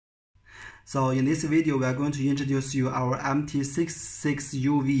So in this video, we are going to introduce you our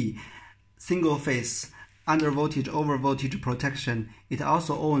MT66UV single phase under voltage over voltage protection. It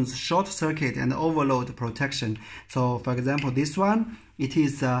also owns short circuit and overload protection. So for example, this one, it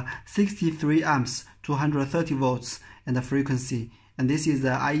is 63 amps, 230 volts and the frequency. And this is the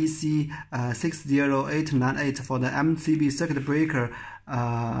IEC 60898 for the MCB circuit breaker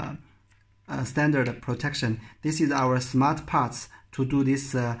standard protection. This is our smart parts to do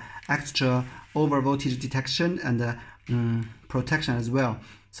this extra over voltage detection and protection as well.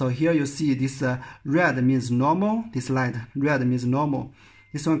 So here you see this red means normal, this light red means normal.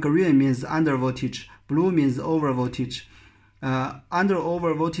 This one green means under voltage, blue means over voltage. Under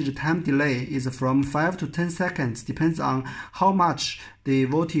over voltage time delay is from 5 to 10 seconds, depends on how much the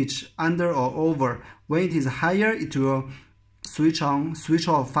voltage under or over. When it is higher, it will switch on, switch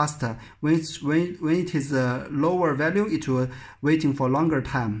off faster. When it is a lower value, it will waiting for longer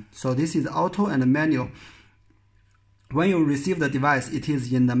time. So this is auto and manual. When you receive the device, it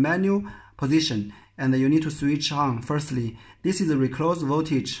is in the manual position and you need to switch on firstly. This is a reclosed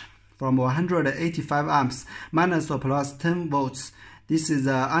voltage from 185 amps minus or plus 10 volts. This is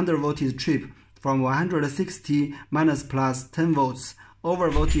the under voltage trip from 160 minus plus 10 volts. Over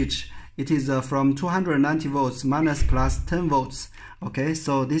voltage, it is from 290 volts minus plus 10 volts. Okay,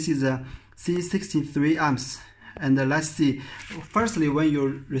 so this is a C63 amps. And let's see. Firstly, when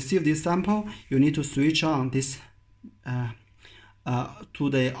you receive this sample, you need to switch on this to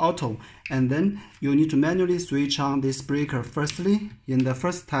the auto, and then you need to manually switch on this breaker firstly in the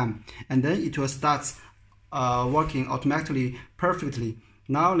first time, and then it will start working automatically perfectly.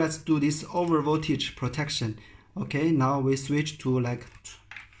 Now let's do this over voltage protection. Okay, now we switch to like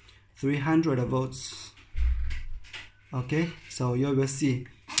 300 volts. Okay, so you will see,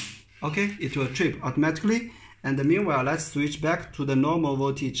 okay, it will trip automatically, and meanwhile let's switch back to the normal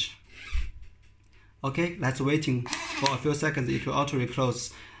voltage. Okay, let's waiting for a few seconds, it will auto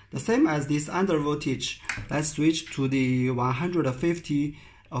reclose. The same as this under voltage, let's switch to the 150,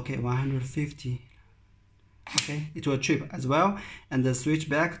 okay, 150. Okay, it will trip as well, and then switch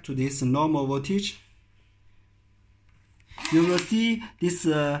back to this normal voltage. You will see this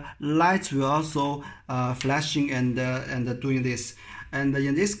light will also flashing and doing this. And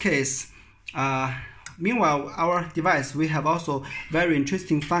in this case, meanwhile, our device, we have also very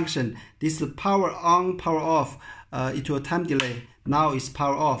interesting function. This power on, power off, it will time delay. Now it's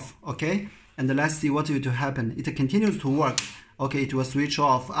power off, okay? And let's see what will happen. It continues to work. Okay, it will switch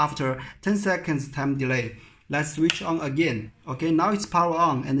off after 10 seconds time delay. Let's switch on again. Okay, now it's power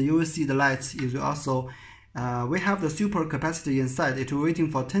on, and you will see the lights is also, we have the super capacitor inside. It will waiting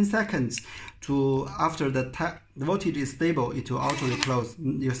for 10 seconds to, after the voltage is stable, it will auto reclose.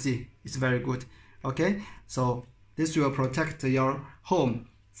 You see, it's very good. Okay, so this will protect your home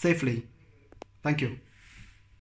safely. Thank you.